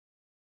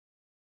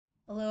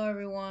Hello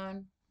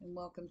everyone and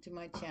welcome to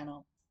my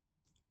channel.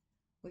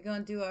 We're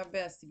going to do our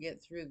best to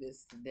get through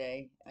this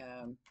today.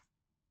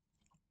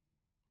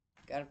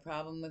 Got a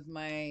problem with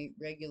my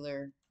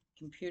regular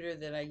computer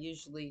that uh, I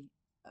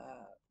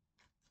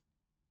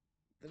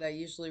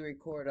usually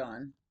record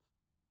on.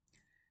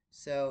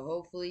 So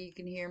hopefully you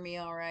can hear me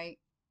all right.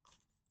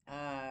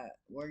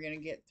 We're going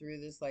to get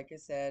through this. Like I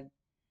said,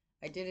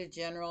 I did a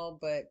general,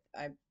 but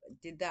I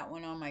did that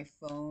one on my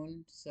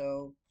phone.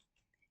 So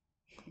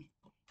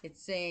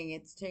it's saying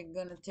it's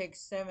going to take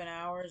 7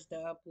 hours to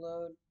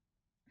upload.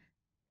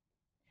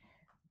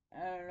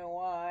 I don't know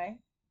why.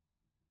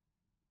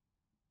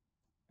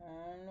 I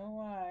don't know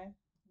why.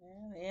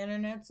 Yeah, the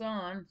internet's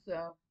on,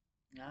 so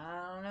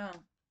I don't know.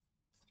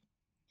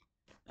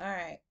 All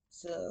right,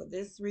 so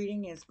this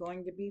reading is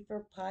going to be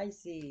for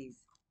Pisces.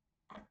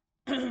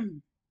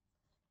 Sun,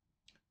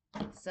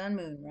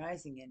 Moon,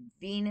 Rising, and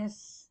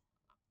Venus.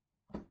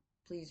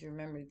 Please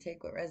remember to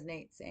take what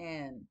resonates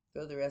and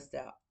throw the rest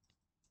out.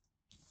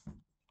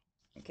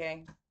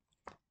 Okay?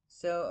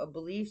 So a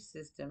belief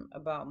system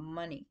about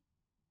money.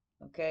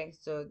 Okay?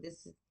 So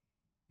this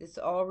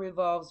all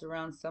revolves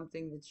around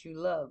something that you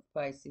love,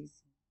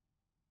 Pisces.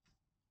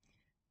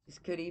 This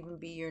could even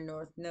be your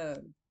North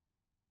Node.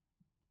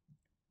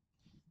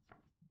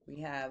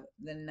 We have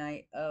the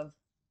Knight of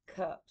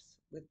Cups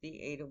with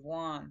the Eight of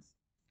Wands.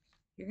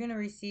 You're going to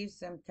receive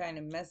some kind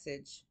of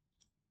message,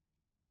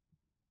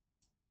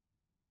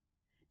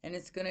 and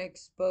it's going to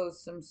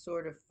expose some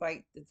sort of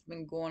fight that's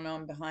been going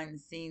on behind the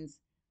scenes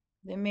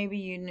that maybe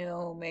you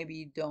know, maybe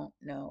you don't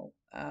know,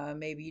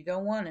 maybe you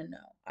don't want to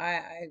know.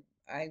 I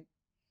I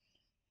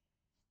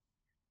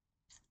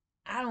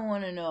don't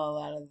want to know a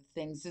lot of the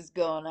things that's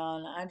going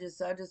on. I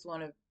just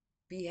want to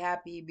be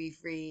happy, be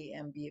free,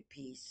 and be at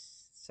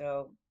peace.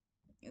 So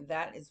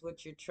that is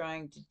what you're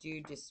trying to do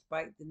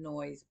despite the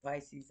noise,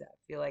 Pisces. I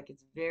feel like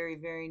it's very,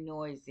 very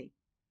noisy.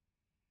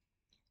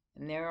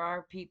 And there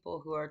are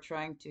people who are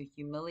trying to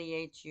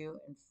humiliate you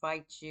and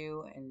fight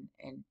you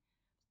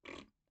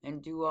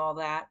and do all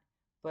that.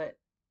 But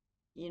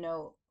you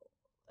know,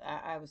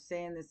 I was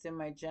saying this in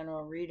my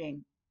general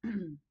reading.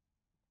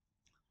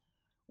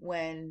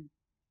 When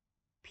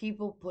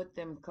people put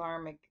them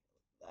karmic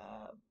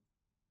uh,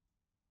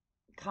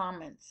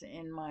 comments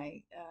in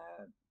my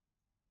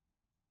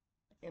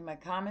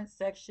comment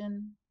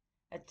section,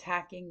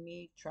 attacking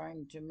me,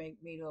 trying to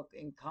make me look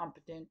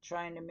incompetent,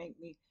 trying to make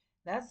me,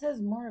 that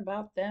says more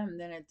about them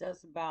than it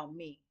does about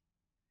me.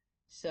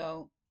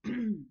 So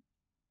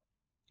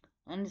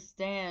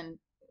understand,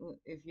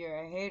 if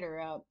you're a hater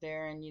out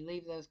there and you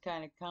leave those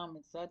kind of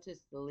comments, I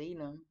just delete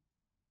them,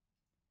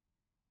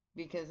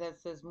 because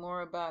that says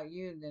more about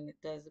you than it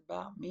does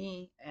about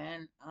me,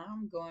 and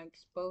I'm going to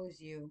expose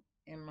you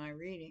in my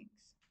readings.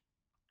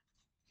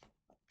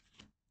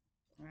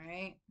 All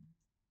right?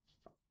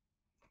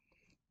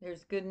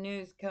 There's good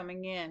news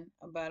coming in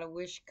about a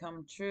wish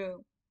come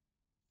true,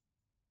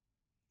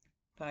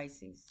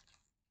 Pisces.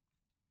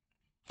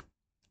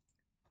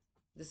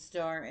 The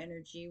star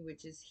energy,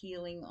 which is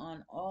healing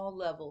on all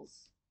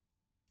levels.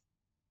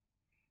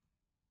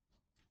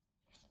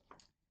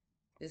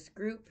 This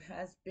group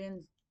has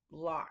been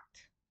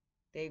blocked.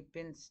 They've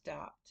been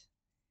stopped.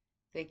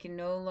 They can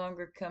no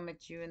longer come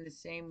at you in the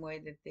same way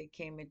that they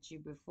came at you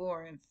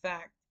before. In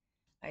fact,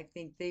 I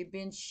think they've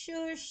been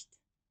shushed.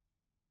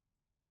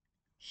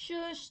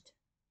 Shushed.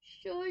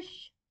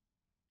 Shush.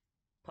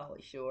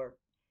 Polly Shore.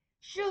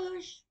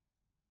 Shush.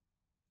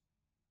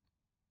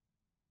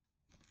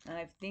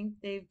 I think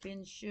they've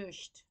been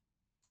shushed,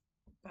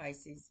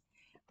 Pisces,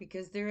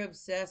 because they're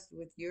obsessed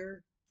with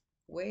your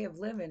way of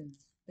living.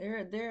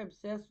 They're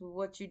obsessed with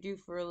what you do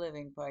for a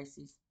living,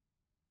 Pisces.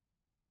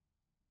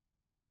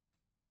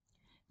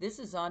 This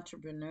is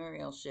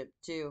entrepreneurship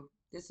too.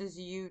 This is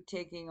you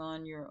taking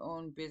on your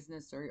own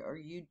business, or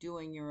you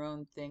doing your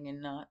own thing and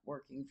not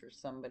working for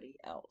somebody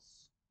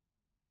else.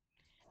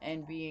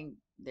 And being,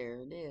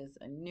 there it is,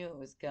 I knew it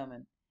was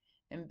coming.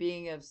 And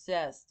being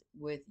obsessed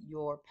with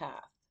your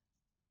path.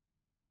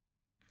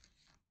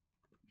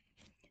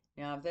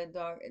 Now,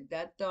 if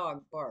that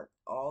dog barked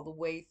all the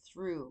way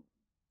through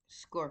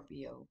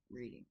Scorpio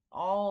reading,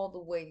 all the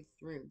way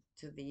through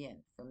to the end,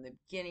 from the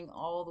beginning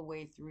all the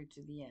way through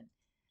to the end.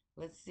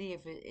 Let's see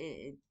if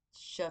it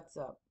shuts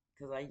up,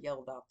 because I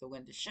yelled out the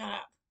window, shut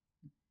up.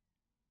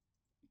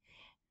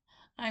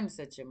 I'm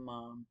such a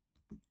mom.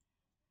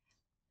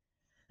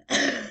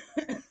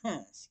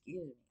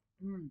 Excuse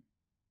me.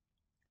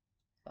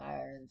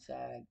 Fire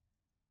inside.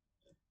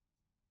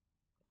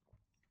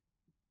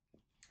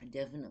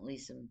 Definitely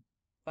some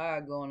fire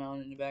going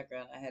on in the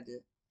background. I had to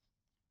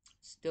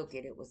stoke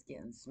it. It was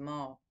getting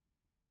small.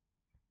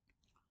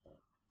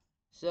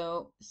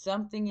 So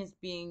something is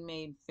being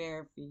made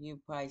fair for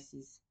you,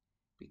 Pisces,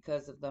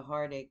 because of the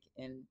heartache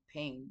and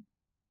pain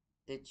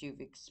that you've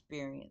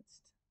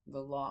experienced, the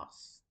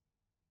loss.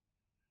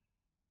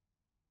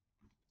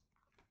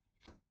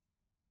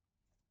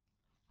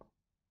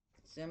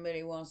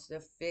 Somebody wants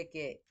to fix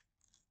it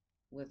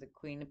with a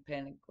Queen of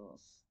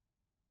Pentacles.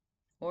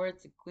 Or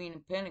it's a Queen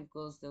of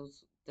Pentacles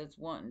that's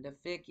wanting to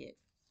fix it.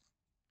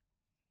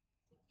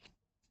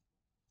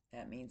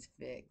 That means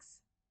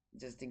fix.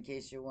 Just in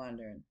case you're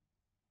wondering.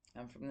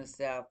 I'm from the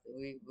South.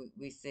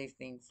 We say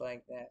things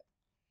like that.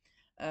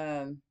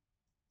 Um,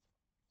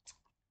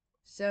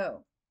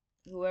 so,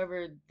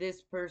 whoever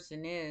this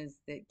person is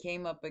that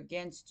came up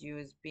against you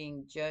is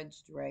being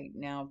judged right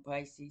now,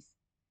 Pisces.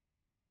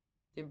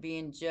 They're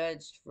being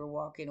judged for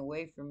walking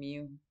away from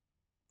you,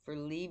 for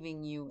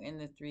leaving you in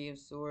the Three of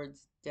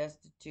Swords,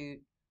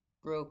 destitute,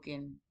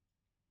 broken,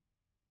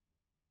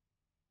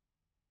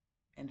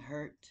 and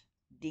hurt.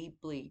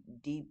 Deeply,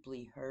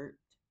 deeply hurt.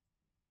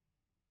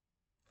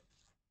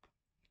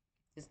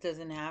 This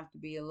doesn't have to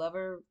be a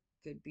lover,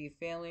 could be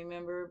a family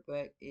member,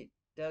 but it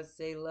does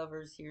say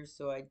lovers here,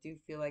 so I do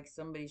feel like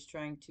somebody's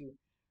trying to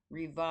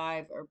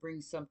revive or bring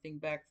something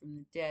back from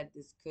the dead.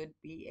 This could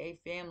be a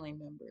family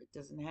member. It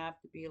doesn't have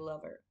to be a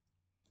lover.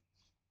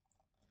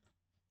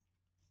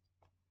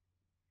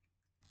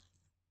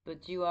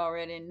 But you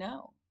already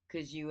know,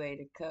 because you ate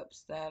a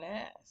cups that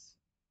ass.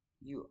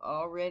 You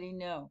already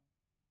know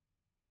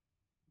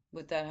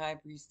with that high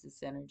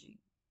priestess energy.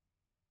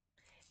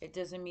 It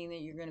doesn't mean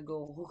that you're going to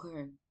go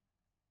hooker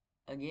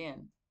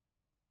again.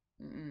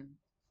 Mm-mm.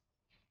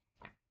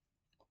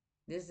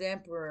 This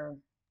emperor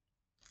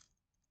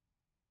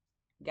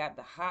got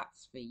the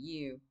hots for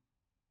you.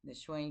 The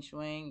swing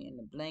swing and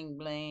the bling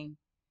bling.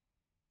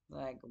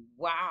 Like,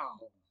 wow.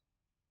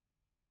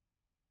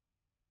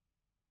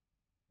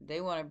 They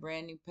want a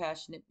brand new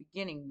passionate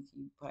beginning with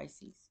you,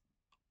 Pisces.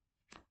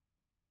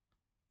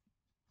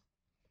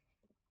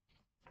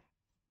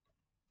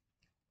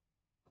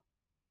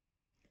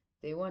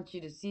 They want you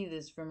to see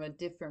this from a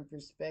different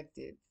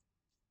perspective.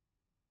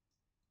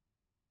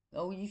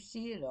 Oh, you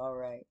see it all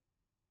right.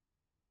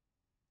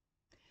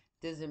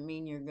 Does it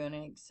mean you're going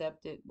to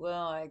accept it?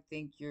 Well, I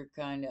think you're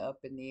kind of up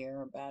in the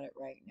air about it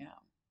right now.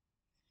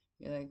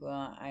 You're like,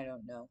 well, I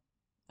don't know.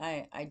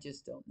 I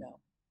just don't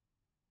know.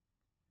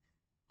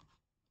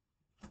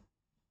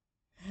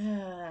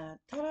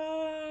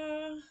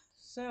 Ta-da!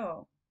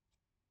 So,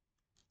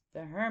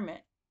 the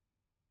Hermit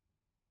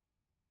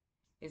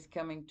is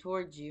coming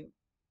towards you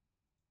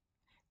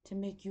to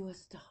make you a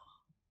star.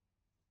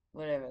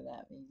 Whatever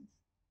that means.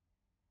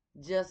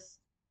 Just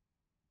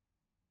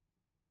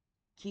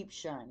keep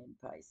shining,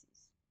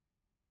 Pisces.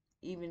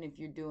 Even if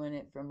you're doing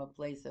it from a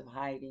place of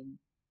hiding,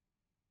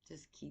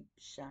 just keep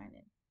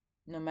shining.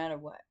 No matter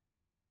what.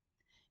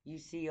 You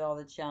see all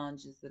the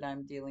challenges that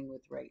I'm dealing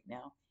with right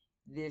now.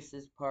 This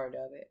is part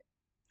of it.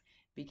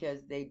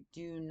 Because they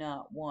do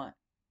not want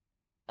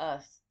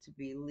us to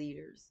be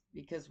leaders.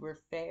 Because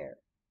we're fair.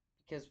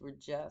 Because we're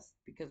just.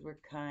 Because we're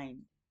kind.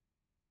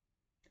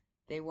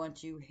 They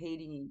want you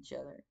hating each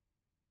other.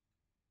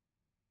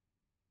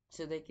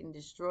 So they can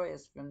destroy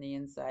us from the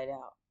inside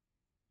out.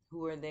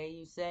 Who are they,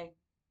 you say?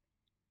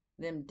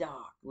 Them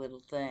dark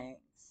little things.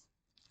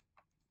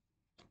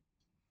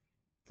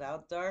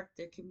 Without dark,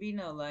 there can be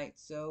no light.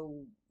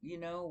 So, we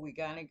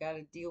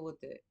gotta deal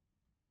with it.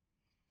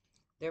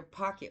 They're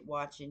pocket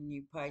watching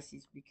you,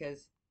 Pisces,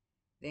 because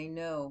they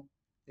know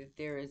that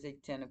there is a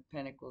Ten of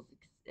Pentacles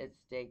at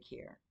stake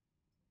here.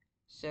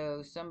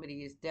 So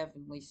somebody is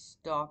definitely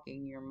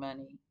stalking your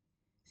money,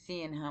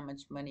 seeing how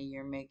much money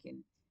you're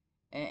making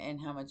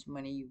and how much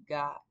money you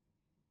got.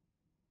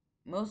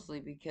 Mostly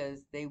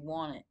because they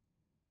want it.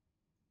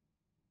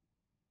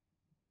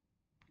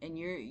 And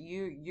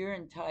you're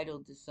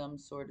entitled to some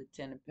sort of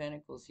Ten of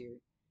Pentacles here.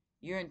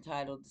 You're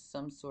entitled to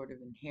some sort of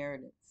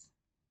inheritance.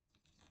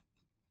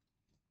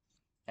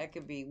 That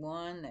could be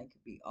one, that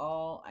could be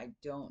all, I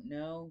don't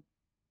know.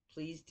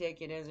 Please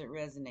take it as it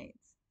resonates.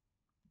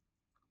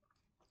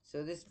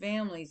 So this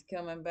family's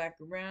coming back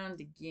around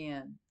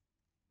again.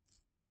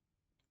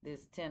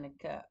 This Ten of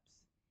Cups.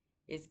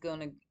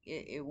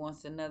 It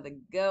wants another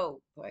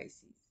go,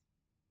 Pisces.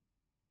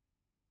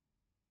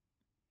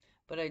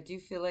 But I do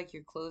feel like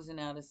you're closing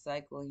out a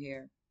cycle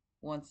here,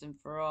 once and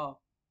for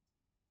all.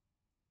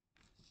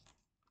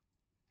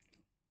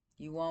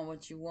 You want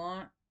what you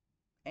want,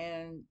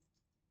 and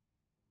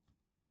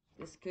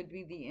this could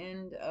be the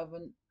end of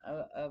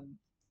a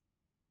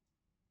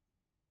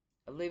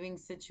living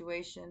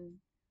situation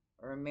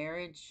or a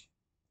marriage.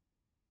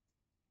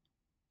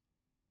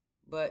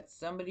 But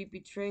somebody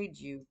betrayed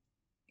you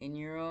in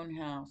your own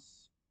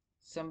house.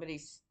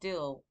 Somebody's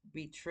still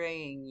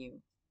betraying you.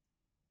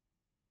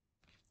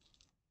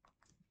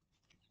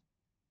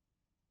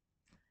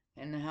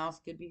 And the house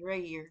could be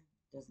right here.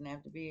 Doesn't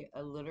have to be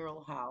a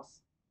literal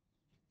house.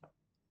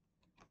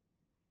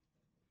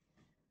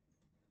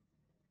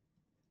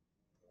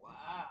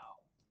 Wow.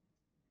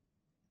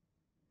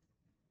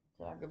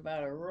 Talk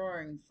about a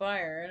roaring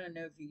fire. I don't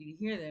know if you can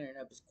hear that or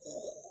not.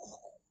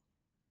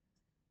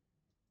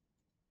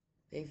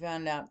 They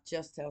found out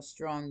just how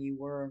strong you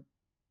were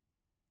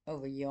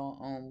over your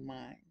own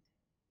mind.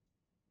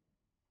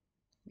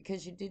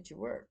 Because you did your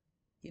work.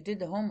 You did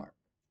the homework.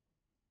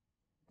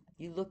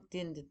 You looked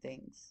into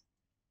things.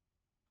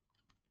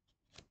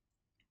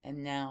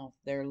 And now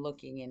they're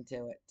looking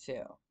into it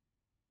too.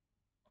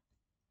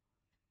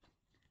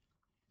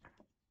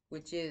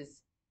 Which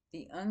is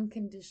the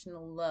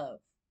unconditional love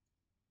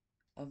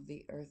of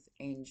the earth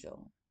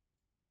angel.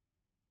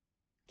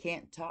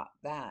 Can't top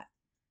that.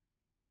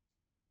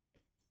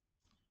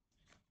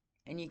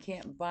 And you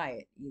can't buy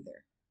it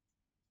either.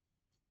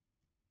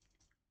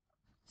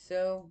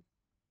 So,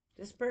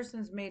 this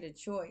person's made a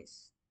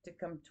choice to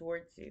come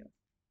towards you.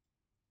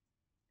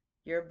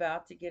 You're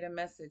about to get a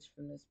message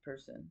from this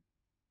person.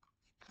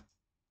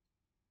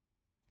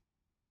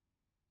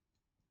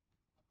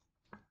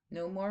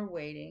 No more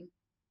waiting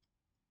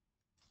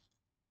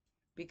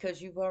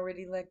because you've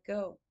already let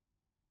go.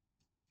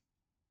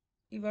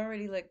 You've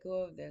already let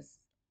go of this.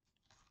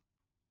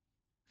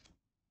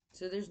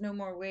 So there's no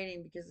more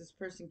waiting because this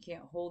person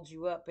can't hold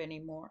you up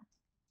anymore.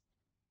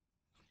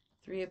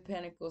 Three of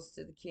Pentacles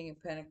to the King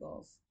of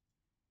Pentacles.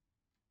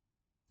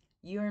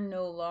 You're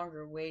no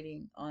longer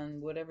waiting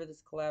on whatever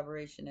this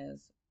collaboration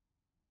is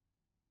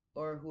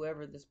or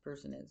whoever this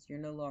person is. You're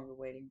no longer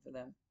waiting for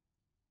them.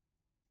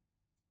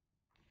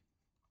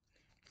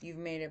 You've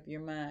made up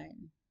your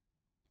mind.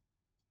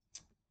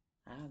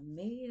 I've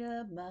made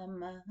up my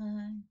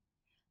mind.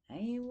 I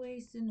ain't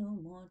wasting no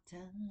more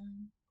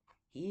time.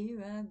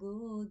 Here I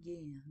go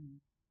again.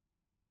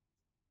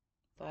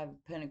 Five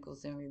of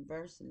Pentacles in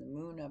reverse and the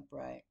moon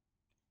upright.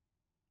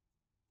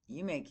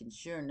 You making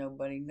sure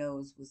nobody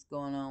knows what's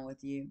going on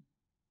with you.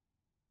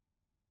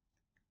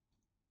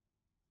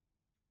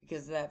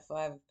 Because of that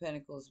Five of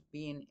Pentacles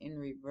being in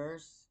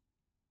reverse,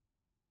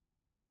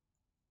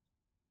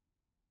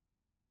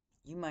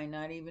 you might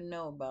not even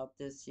know about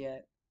this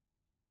yet.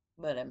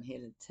 But I'm here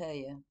to tell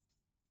you,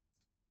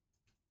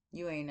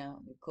 you ain't out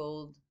in the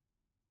cold.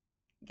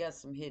 You got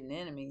some hidden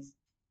enemies,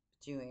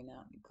 but you ain't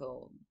out in the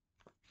cold.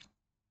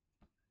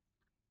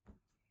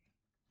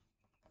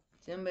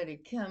 Somebody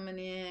coming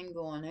in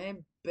going, hey,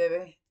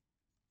 baby,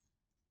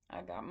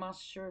 I got my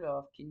shirt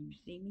off. Can you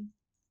see me?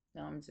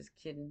 No, I'm just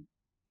kidding.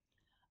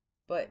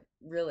 But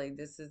really,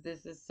 this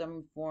is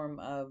some form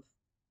of,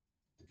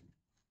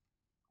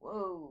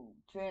 whoa,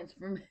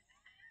 transformation.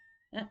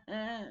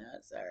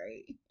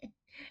 Sorry.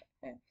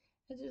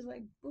 It's just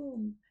like,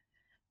 boom.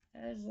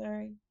 I'm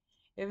sorry.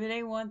 If it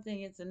ain't one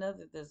thing, it's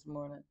another this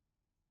morning.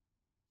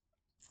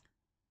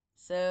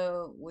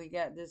 So we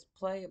got this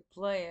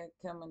player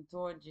coming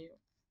towards you.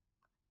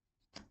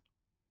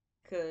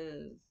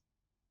 Because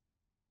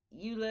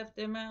you left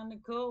them out in the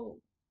cold.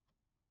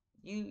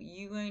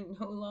 You ain't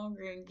no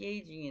longer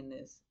engaging in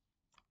this.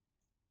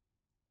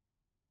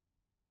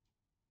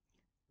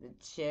 The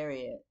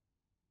Chariot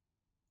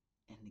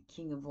and the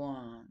King of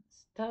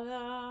Wands.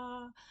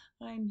 Ta-da!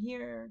 I'm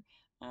here.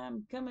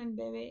 I'm coming,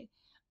 baby.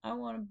 I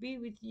want to be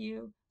with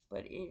you.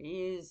 But it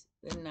is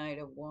the Knight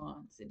of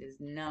Wands. It is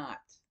not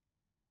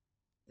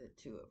the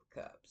Two of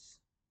Cups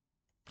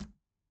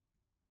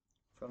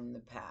from the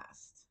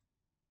past.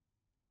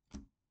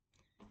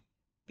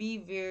 Be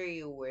very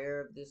aware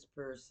of this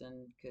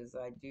person because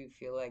I do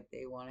feel like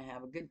they want to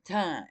have a good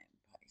time,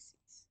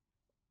 Pisces.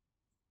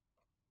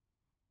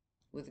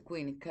 With the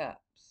Queen of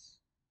Cups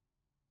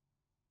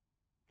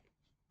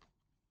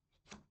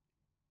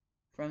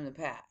from the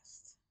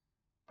past.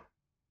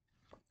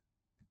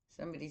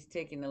 Somebody's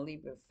taking a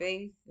leap of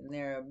faith and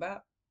they're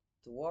about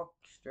to walk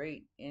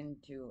straight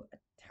into a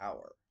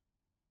tower.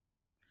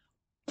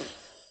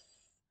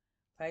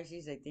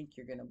 Pisces, I think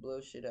you're going to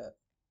blow shit up.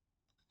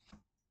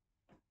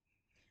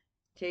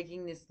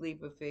 Taking this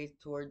leap of faith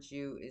towards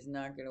you is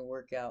not going to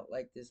work out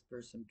like this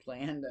person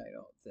planned, I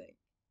don't think.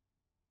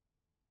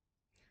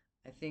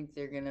 I think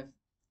they're going to,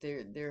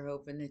 they're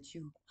hoping that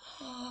you,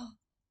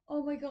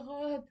 oh my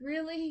God,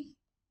 really?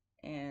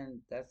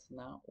 And that's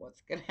not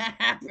what's going to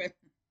happen.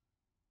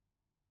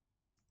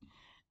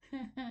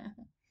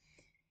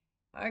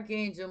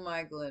 Archangel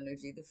Michael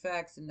energy, the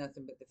facts and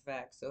nothing but the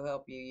facts, so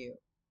help you.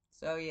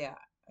 So yeah,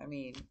 I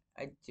mean,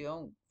 I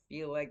don't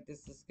feel like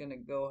this is gonna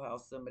go how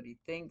somebody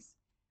thinks,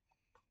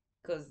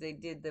 because they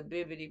did the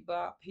bibbity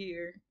bop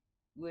here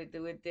with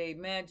a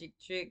magic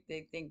trick.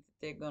 They think that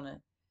they're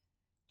gonna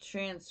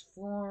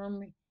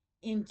transform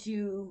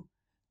into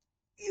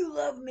you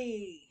love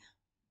me.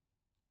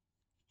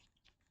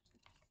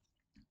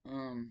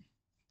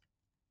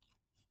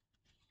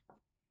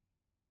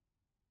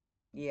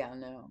 Yeah,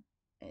 no,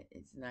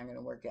 it's not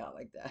gonna work out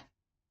like that.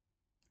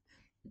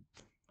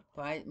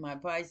 My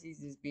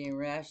Pisces is being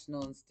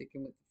rational and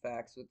sticking with the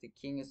facts with the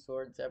King of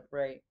Swords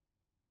upright.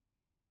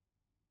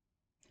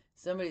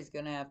 Somebody's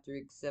going to have to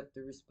accept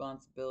the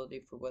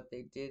responsibility for what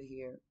they did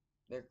here.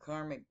 Their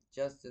karmic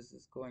justice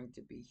is going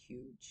to be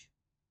huge.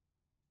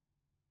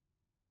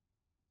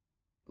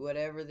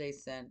 Whatever they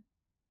sent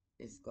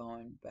is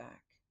going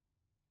back.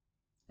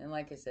 And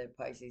like I said,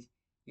 Pisces,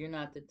 you're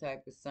not the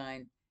type of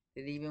sign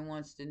that even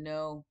wants to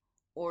know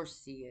or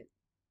see it.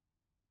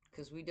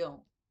 Because we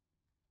don't.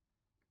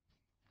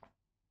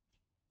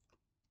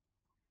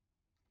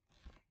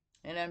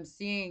 And I'm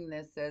seeing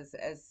this as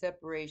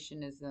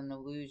separation is an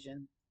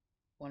illusion.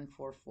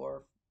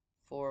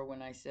 1444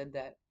 when I said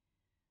that.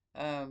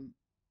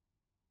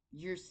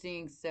 You're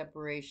seeing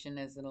separation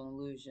as an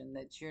illusion,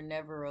 that you're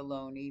never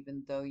alone,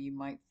 even though you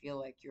might feel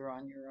like you're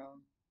on your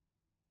own.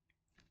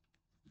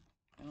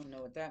 I don't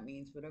know what that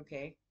means, but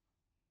okay.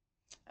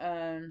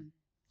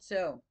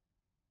 So,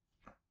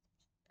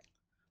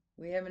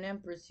 We have an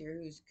Empress here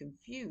who's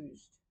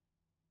confused.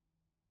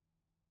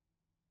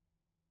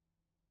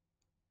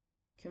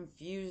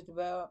 Confused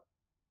about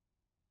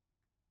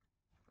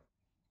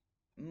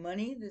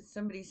money that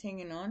somebody's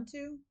hanging on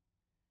to.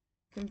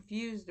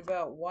 Confused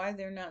about why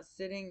they're not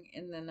sitting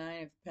in the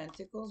Nine of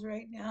Pentacles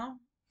right now.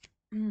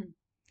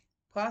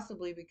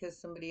 Possibly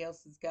because somebody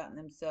else has gotten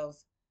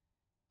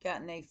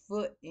a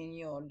foot in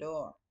your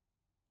door.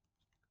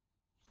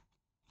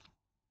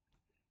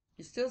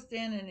 You're still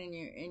standing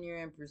in your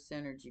Empress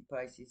energy,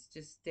 Pisces.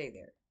 Just stay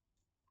there.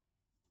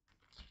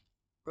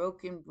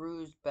 Broken,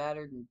 bruised,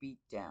 battered, and beat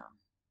down.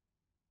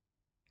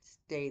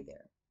 Stay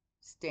there.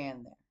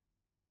 Stand there.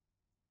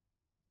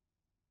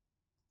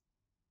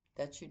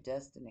 That's your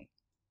destiny.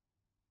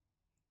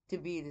 To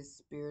be the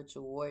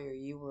spiritual warrior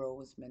you were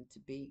always meant to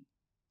be.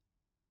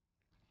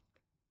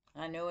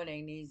 I know it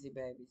ain't easy,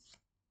 babies.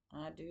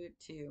 I do it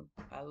too.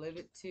 I live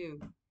it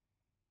too.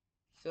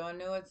 So I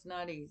know it's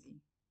not easy.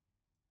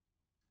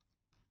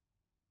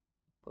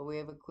 But we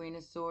have a Queen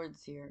of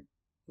Swords here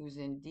who's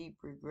in deep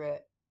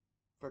regret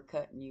for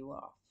cutting you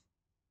off.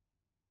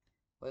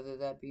 Whether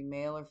that be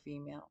male or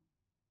female.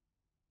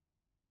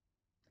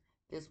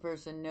 This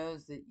person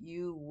knows that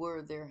you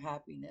were their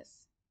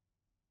happiness.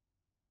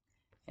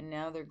 And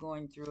now they're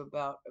going through a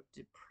bout of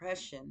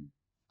depression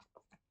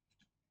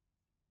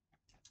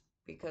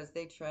because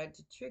they tried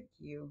to trick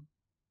you.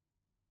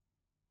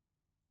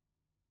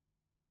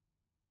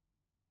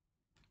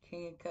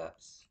 King of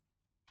Cups.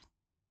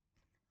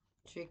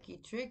 Tricky,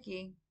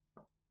 tricky.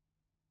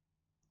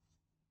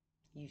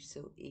 You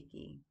so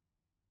icky.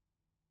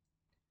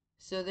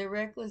 So their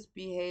reckless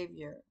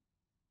behavior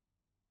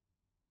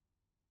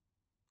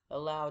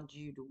allowed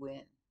you to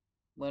win.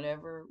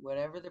 Whatever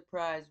the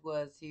prize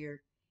was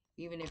here,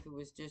 even if it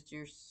was just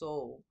your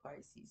soul,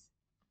 Pisces,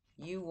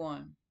 you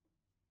won.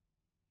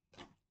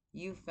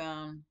 You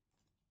found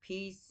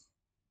peace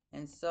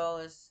and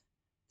solace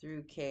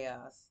through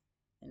chaos.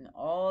 And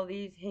all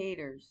these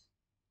haters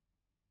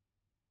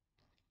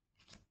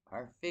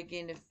are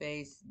fixing to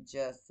face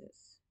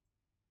justice.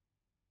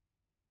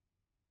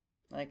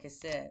 Like I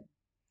said,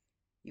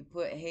 you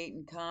put hate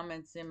and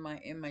comments in my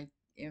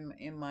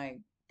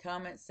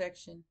comment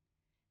section.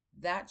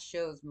 That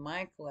shows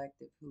my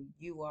collective who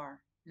you are,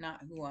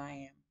 not who I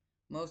am.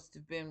 Most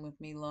have been with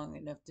me long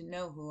enough to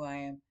know who I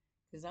am,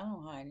 because I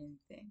don't hide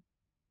anything.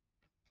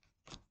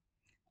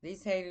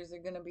 These haters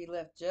are going to be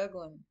left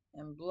juggling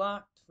and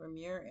blocked from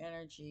your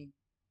energy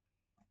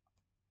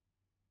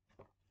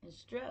and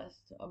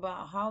stressed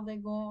about how they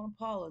going to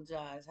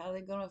apologize, how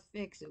they going to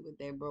fix it with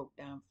their broke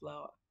down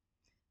flower.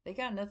 They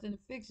got nothing to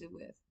fix it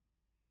with.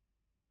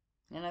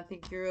 And I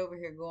think you're over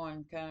here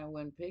going kind of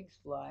when pigs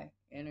fly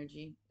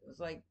energy. It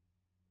was like,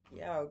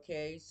 yeah,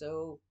 okay,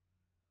 so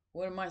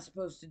what am I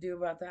supposed to do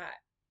about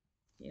that?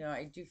 You know,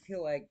 I do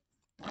feel like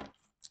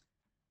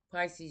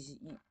Pisces,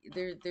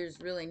 there's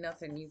really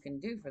nothing you can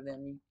do for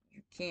them.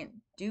 You can't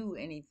do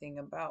anything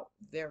about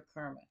their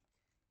karma.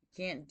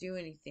 You can't do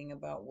anything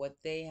about what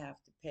they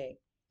have to pay.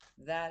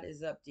 That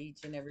is up to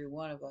each and every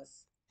one of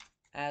us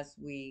as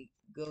we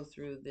go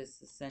through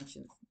this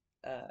ascension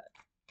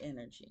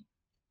energy.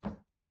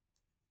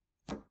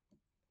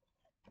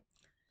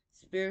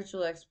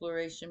 Spiritual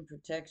exploration,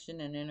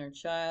 protection, and inner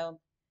child.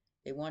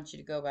 They want you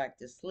to go back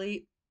to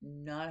sleep.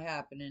 Not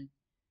happening.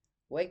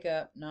 Wake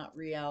up, not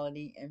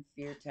reality, and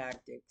fear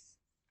tactics.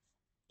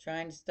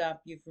 Trying to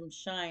stop you from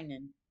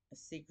shining. A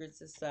secret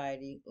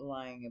society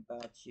lying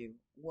about you.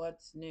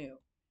 What's new?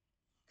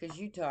 Because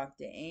you talk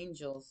to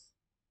angels.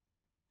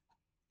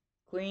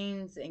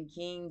 Queens and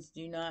kings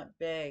do not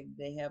beg.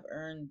 They have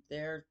earned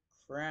their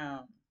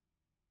crown.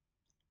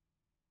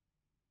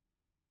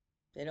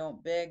 They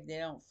don't beg. They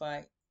don't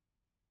fight.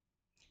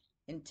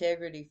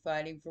 Integrity,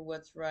 fighting for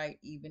what's right,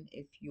 even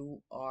if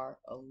you are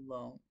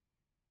alone.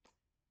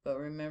 But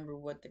remember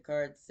what the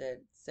card said.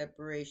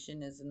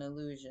 Separation is an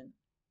illusion.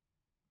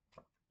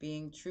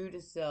 Being true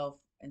to self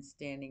and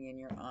standing in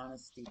your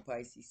honesty,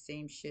 Pisces.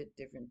 Same shit,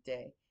 different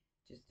day.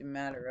 Just a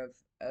matter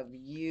of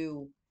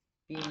you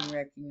being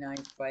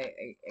recognized by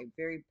a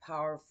very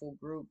powerful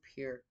group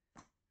here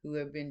who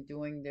have been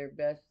doing their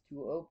best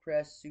to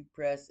oppress,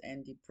 suppress,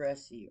 and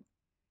depress you.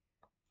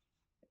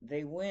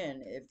 They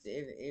win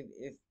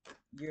if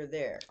you're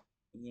there,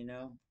 you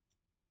know.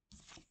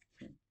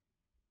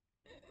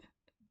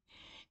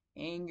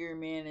 Anger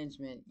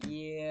management,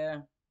 yeah.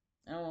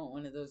 I want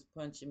one of those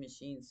punching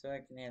machines so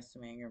I can have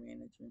some anger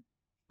management.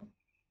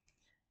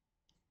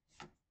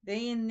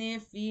 They in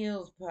their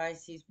feels,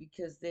 Pisces,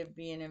 because they're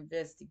being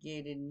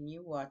investigated and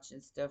you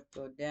watching stuff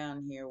go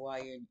down here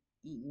while you're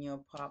eating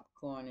your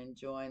popcorn,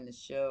 enjoying the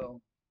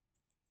show.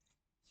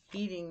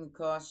 Heeding the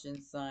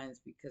caution signs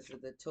because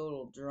of the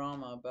total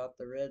drama about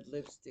the red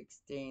lipstick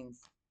stains.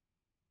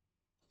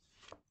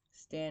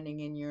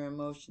 Standing in your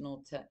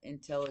emotional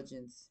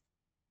intelligence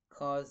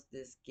caused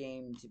this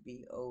game to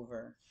be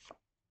over.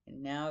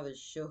 And now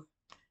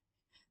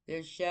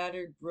they're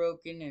shattered,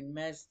 broken, and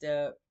messed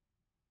up.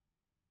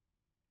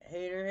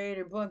 Hater,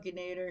 hater,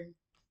 pumpkinator.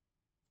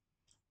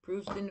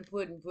 Proof's in the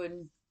pudding,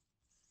 pudding.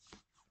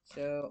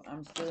 So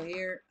I'm still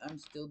here. I'm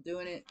still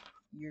doing it.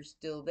 You're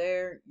still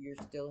there. You're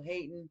still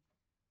hating.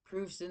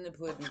 Proof's in the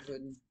pudding,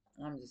 pudding.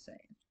 I'm just saying.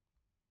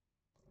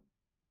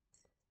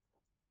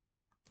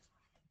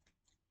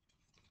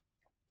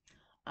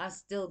 I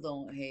still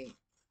don't hate.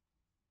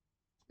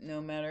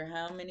 No matter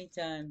how many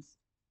times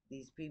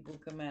these people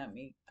come at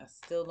me, I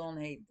still don't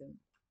hate them.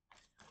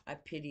 I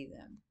pity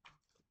them.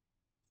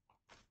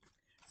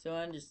 So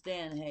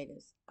understand,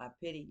 haters, I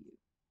pity you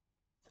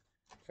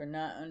for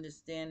not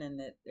understanding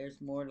that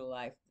there's more to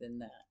life than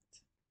that.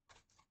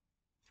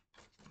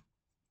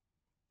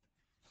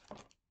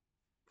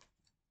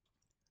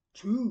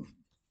 Truth,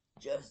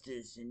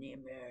 justice in the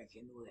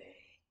American way.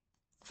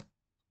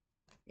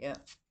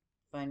 Yep,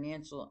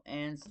 financial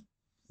and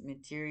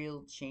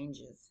material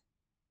changes.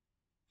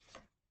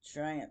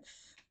 Triumph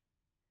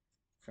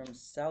from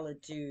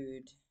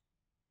solitude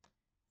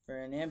for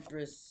an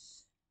empress.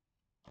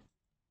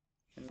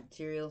 A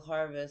material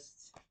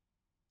harvest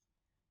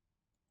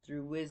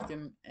through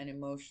wisdom and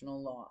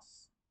emotional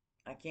loss.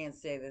 I can't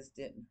say this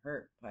didn't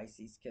hurt,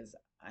 Pisces, because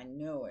I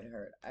know it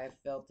hurt. I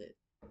felt it.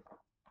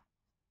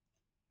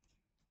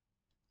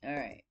 All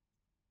right.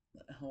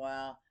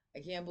 Wow. I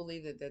can't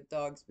believe that that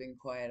dog's been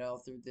quiet all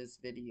through this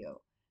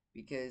video.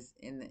 Because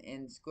in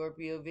the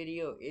Scorpio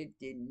video, it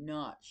did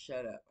not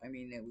shut up. I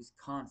mean, it was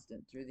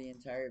constant through the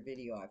entire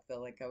video. I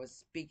felt like I was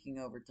speaking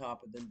over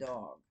top of the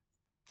dog.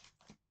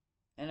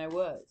 And I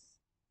was.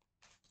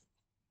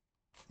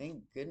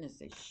 Thank goodness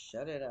they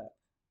shut it up.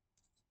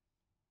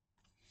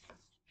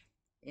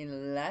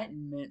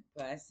 Enlightenment,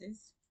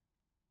 Pisces.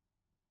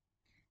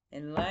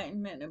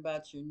 Enlightenment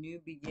about your new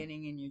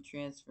beginning and your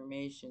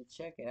transformation.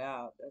 Check it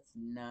out. That's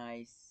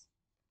nice.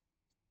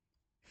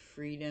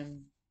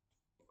 Freedom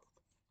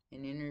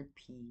and inner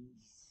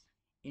peace.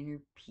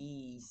 Inner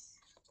peace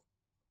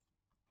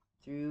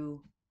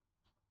through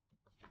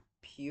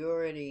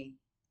purity.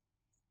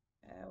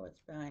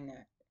 What's behind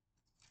that?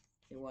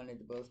 They wanted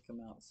to both come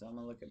out, so I'm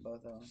going to look at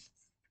both of them.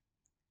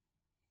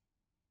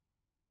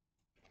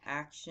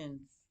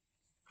 Action.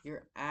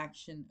 Your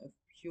action of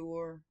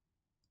pure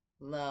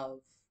love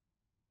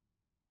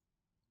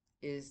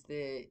is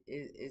the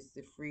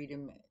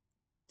freedom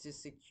to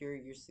secure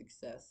your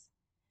success,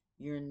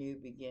 your new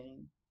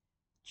beginning.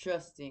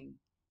 Trusting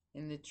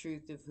in the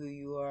truth of who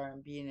you are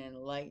and being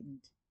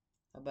enlightened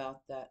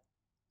about that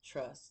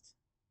trust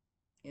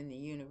in the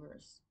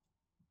universe.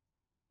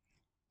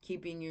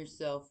 Keeping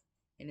yourself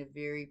in a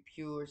very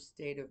pure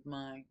state of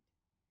mind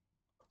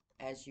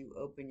as you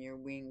open your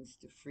wings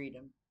to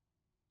freedom.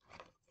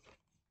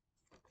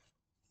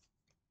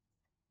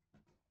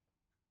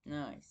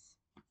 Nice.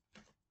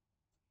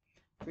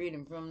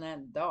 Freedom from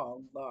that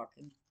dog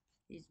barking.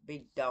 He's a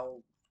big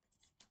dog.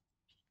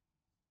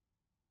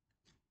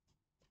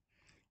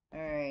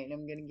 Alright,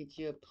 I'm going to get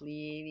you a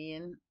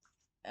Pleiadian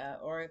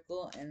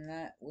oracle, and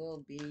that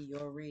will be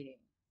your reading.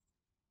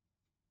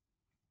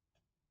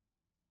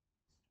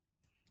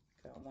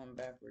 Got one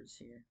backwards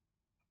here.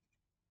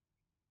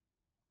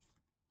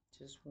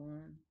 Just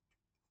one.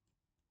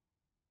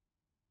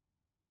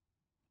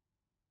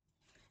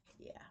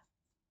 Yeah.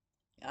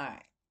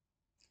 Alright.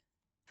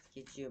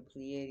 Get you a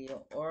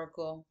Pleiadian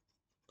oracle,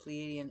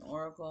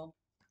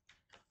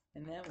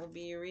 and that will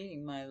be your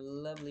reading, my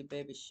lovely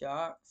baby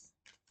sharks.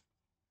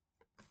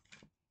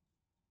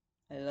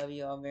 I love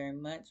you all very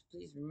much.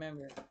 Please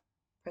remember,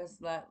 press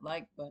that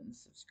like button,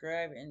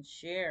 subscribe, and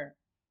share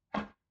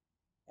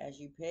as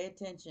you pay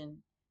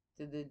attention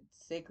to the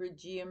sacred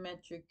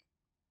geometric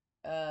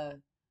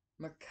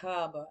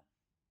Merkaba.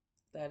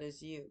 That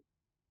is you.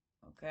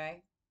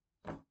 Okay?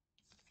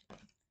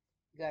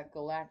 You got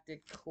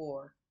galactic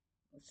core.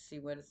 Let's see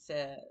what it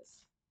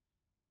says.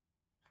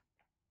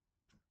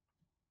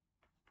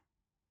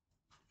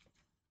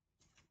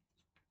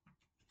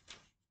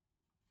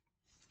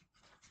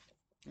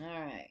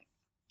 Alright.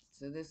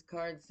 So this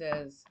card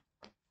says,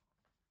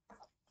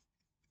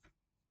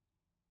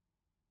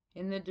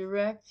 in the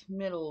direct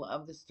middle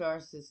of the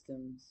star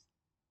systems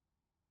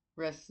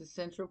rests the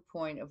central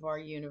point of our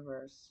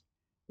universe,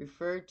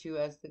 referred to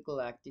as the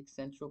galactic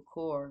central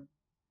core,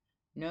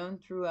 known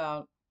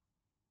throughout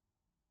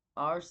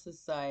our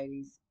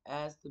societies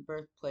as the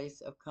birthplace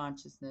of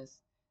consciousness.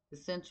 The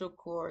central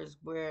core is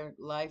where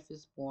life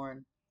is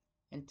born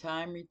and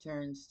time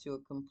returns to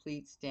a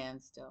complete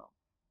standstill.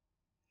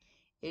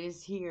 It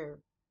is here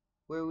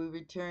where we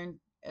return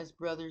as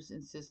brothers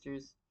and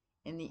sisters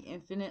in the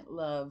infinite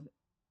love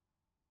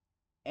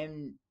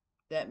and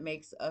that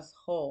makes us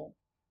whole.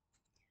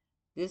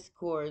 This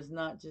core is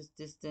not just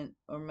distant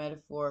or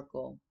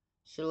metaphorical,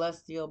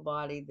 celestial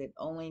body that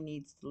only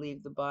needs to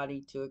leave the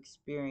body to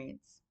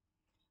experience,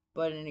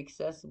 but an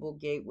accessible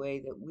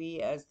gateway that we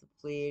as the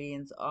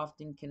Pleiadians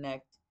often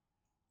connect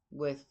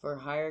with for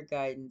higher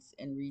guidance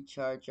and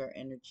recharge our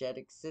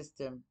energetic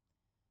system,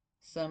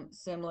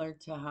 similar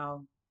to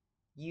how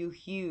you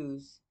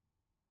Hughes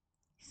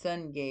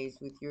sun gaze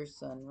with your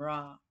son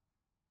Ra.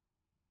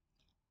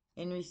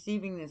 In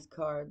receiving this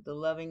card, the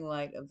loving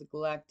light of the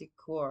galactic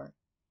core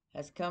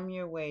has come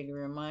your way to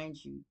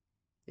remind you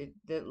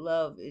that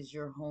love is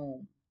your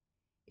home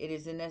It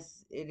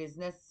is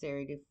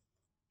necessary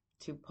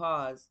to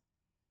pause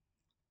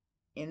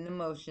in the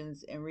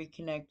motions and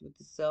reconnect with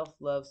the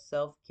self-love,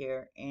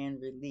 self-care,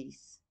 and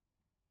release.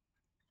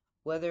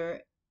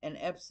 Whether an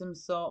Epsom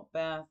salt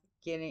bath,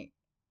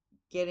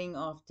 getting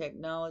off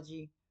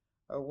technology,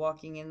 or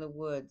walking in the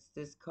woods,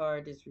 this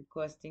card is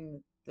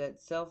requesting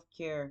that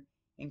self-care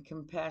and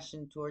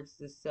compassion towards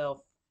the self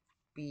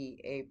be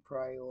a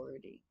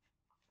priority.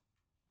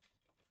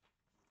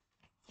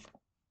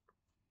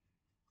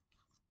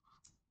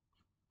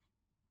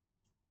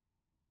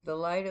 The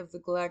light of the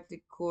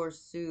galactic core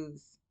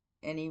soothes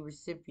any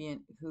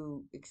recipient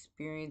who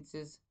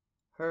experiences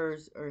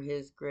hers or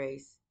his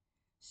grace.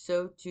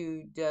 So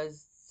too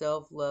does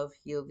self-love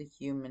heal the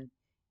human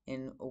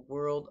in a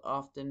world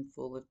often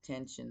full of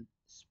tension,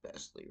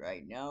 especially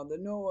right now. The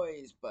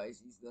noise,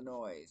 Pisces, the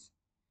noise.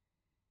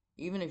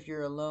 Even if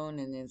you're alone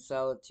and in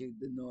solitude,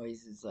 the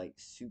noise is like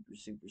super,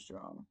 super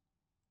strong.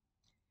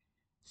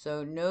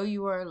 So know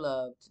you are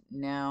loved.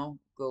 Now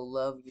go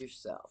love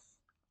yourself.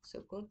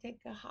 So go take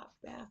a hot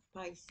bath,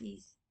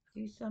 Pisces.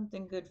 Do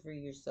something good for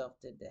yourself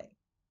today.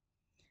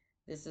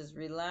 This is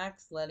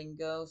relax, letting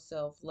go,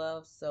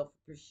 self-love,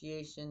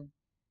 self-appreciation,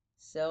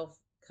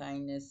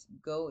 self-kindness.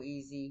 Go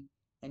easy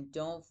and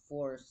don't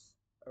force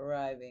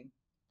arriving.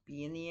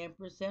 Be in the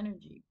Empress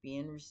energy. Be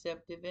in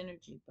receptive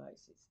energy,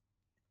 Pisces.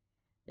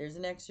 There's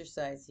an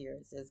exercise here.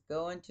 It says,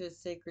 go into a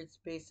sacred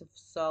space of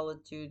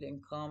solitude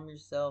and calm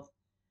yourself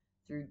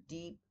through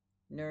deep,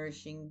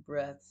 nourishing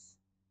breaths.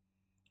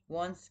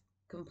 Once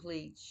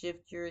complete,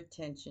 shift your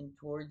attention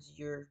towards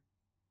your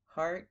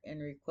heart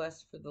and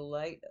request for the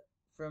light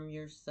from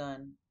your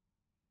sun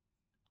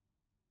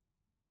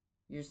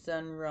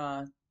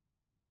Ra,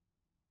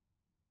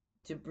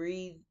 to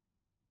breathe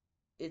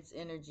its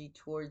energy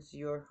towards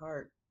your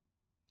heart.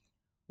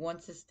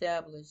 Once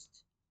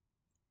established,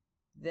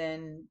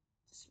 then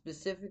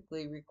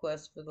specifically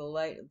request for the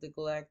light of the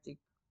galactic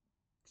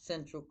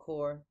central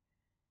core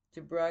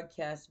to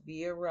broadcast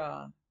via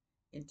Ra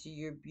into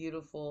your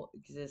beautiful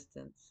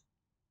existence.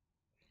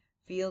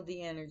 Feel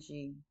the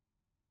energy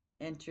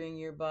entering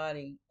your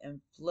body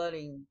and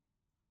flooding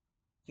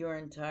your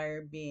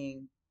entire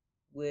being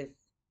with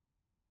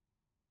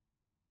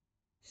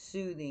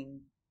soothing,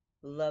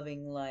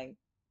 loving light.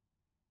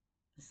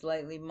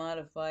 Slightly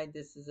modified,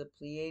 this is a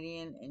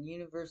Pleiadian and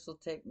universal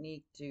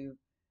technique to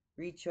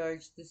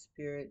recharge the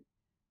spirit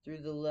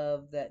through the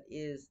love that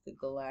is the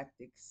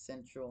galactic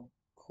central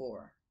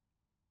core.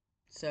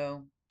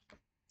 So,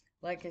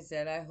 like I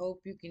said, I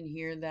hope you can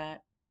hear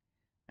that.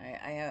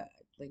 I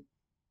like,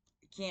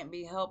 it can't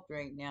be helped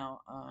right now.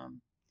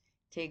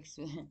 Takes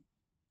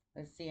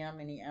let's see how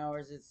many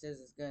hours it says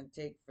it's going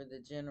to take for the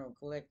general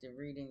collective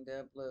reading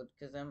to upload,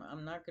 because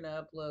I'm not going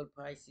to upload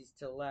Pisces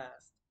till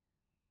last.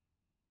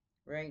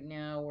 Right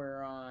now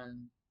we're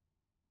on,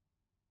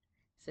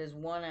 it says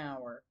 1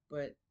 hour,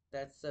 but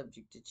that's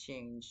subject to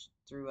change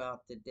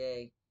throughout the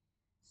day.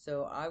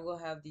 So I will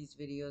have these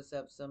videos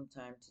up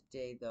sometime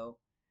today, though.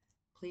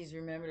 Please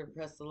remember to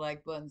press the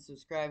like button,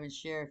 subscribe, and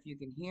share if you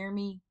can hear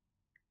me.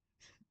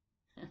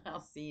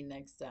 I'll see you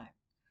next time.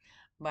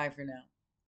 Bye for now.